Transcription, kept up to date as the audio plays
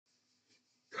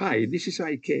Hi, this is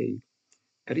IK.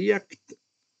 React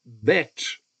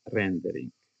batch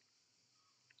rendering.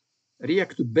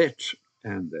 React batch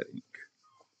rendering.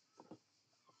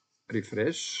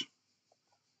 Refresh.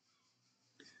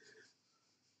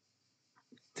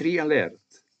 Tree alert,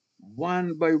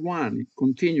 one by one,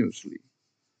 continuously.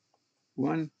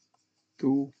 1,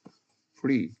 2,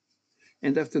 3.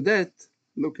 And after that,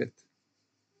 look at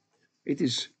it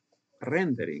is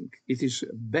rendering. It is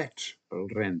batch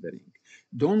rendering.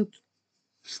 Don't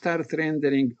start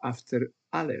rendering after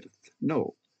alert.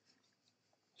 No.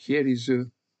 Here is a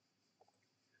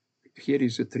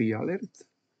tree alert,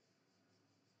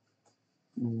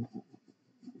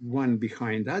 one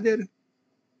behind other,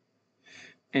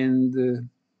 and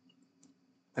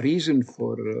reason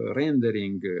for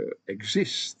rendering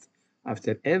exists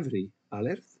after every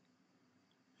alert,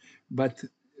 but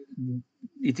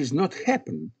it is not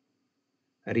happen.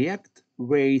 React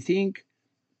waiting,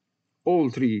 all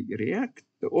three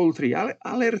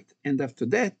alert, and after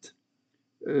that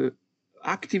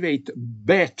activate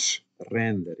batch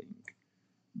rendering.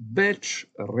 Batch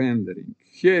rendering.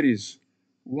 Here is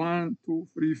 1, 2,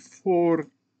 3, 4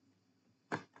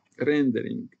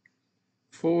 rendering.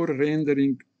 4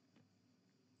 rendering.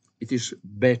 It is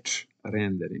batch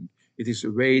rendering. It is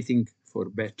waiting for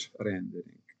batch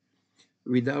rendering.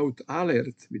 Without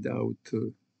alert, without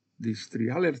these three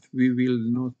alerts, we will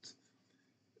not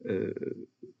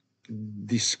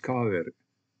discover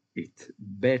it.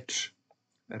 Batch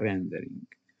rendering.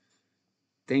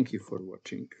 Thank you for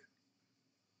watching.